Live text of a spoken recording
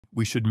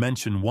we should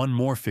mention one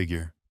more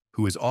figure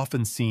who is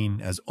often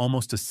seen as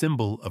almost a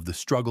symbol of the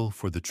struggle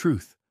for the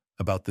truth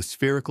about the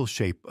spherical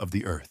shape of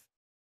the earth.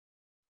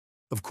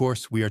 Of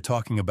course, we are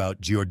talking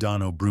about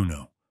Giordano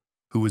Bruno,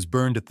 who was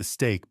burned at the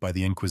stake by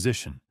the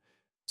Inquisition,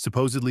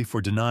 supposedly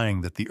for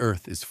denying that the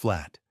earth is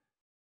flat.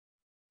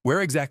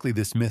 Where exactly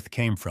this myth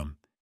came from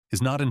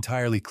is not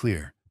entirely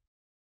clear,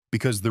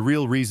 because the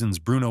real reasons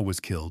Bruno was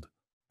killed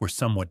were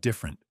somewhat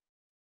different.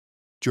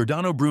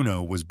 Giordano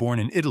Bruno was born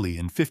in Italy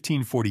in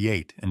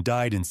 1548 and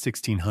died in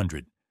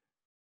 1600.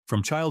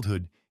 From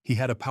childhood, he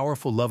had a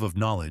powerful love of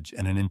knowledge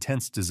and an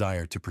intense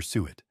desire to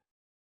pursue it.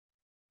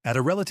 At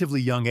a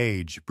relatively young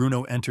age,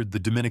 Bruno entered the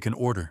Dominican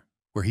order,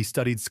 where he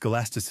studied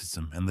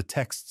scholasticism and the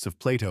texts of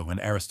Plato and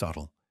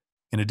Aristotle.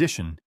 In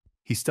addition,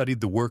 he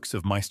studied the works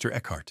of Meister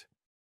Eckhart.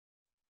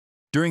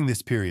 During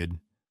this period,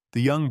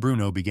 the young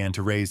Bruno began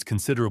to raise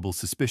considerable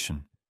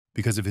suspicion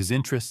because of his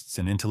interests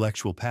and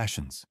intellectual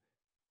passions,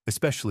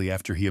 especially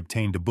after he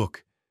obtained a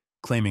book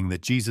claiming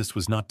that Jesus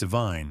was not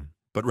divine,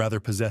 but rather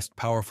possessed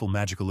powerful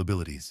magical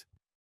abilities.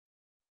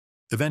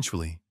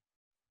 Eventually,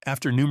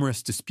 after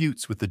numerous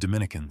disputes with the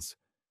Dominicans,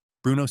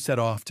 Bruno set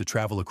off to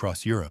travel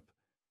across Europe,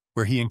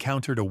 where he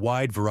encountered a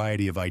wide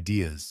variety of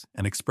ideas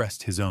and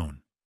expressed his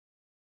own.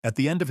 At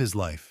the end of his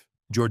life,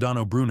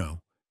 Giordano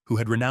Bruno, who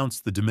had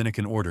renounced the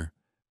Dominican order,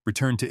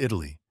 returned to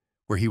Italy,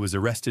 where he was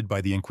arrested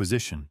by the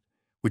Inquisition,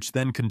 which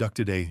then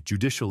conducted a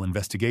judicial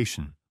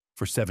investigation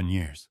for 7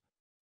 years.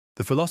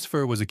 The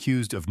philosopher was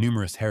accused of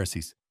numerous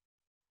heresies,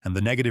 and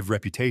the negative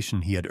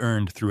reputation he had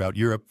earned throughout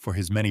Europe for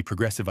his many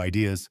progressive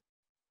ideas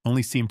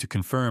only seemed to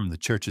confirm the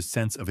Church's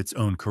sense of its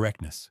own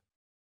correctness.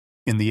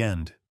 In the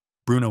end,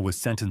 Bruno was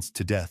sentenced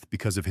to death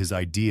because of his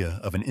idea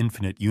of an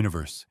infinite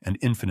universe and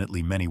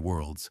infinitely many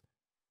worlds,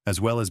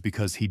 as well as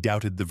because he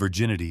doubted the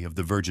virginity of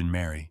the Virgin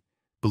Mary,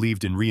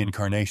 believed in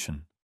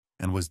reincarnation,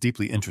 and was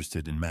deeply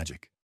interested in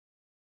magic.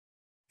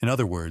 In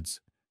other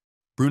words,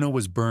 Bruno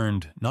was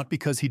burned not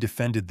because he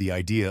defended the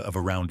idea of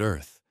a round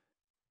earth,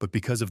 but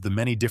because of the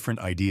many different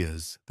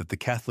ideas that the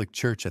Catholic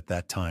Church at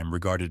that time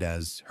regarded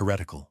as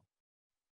heretical.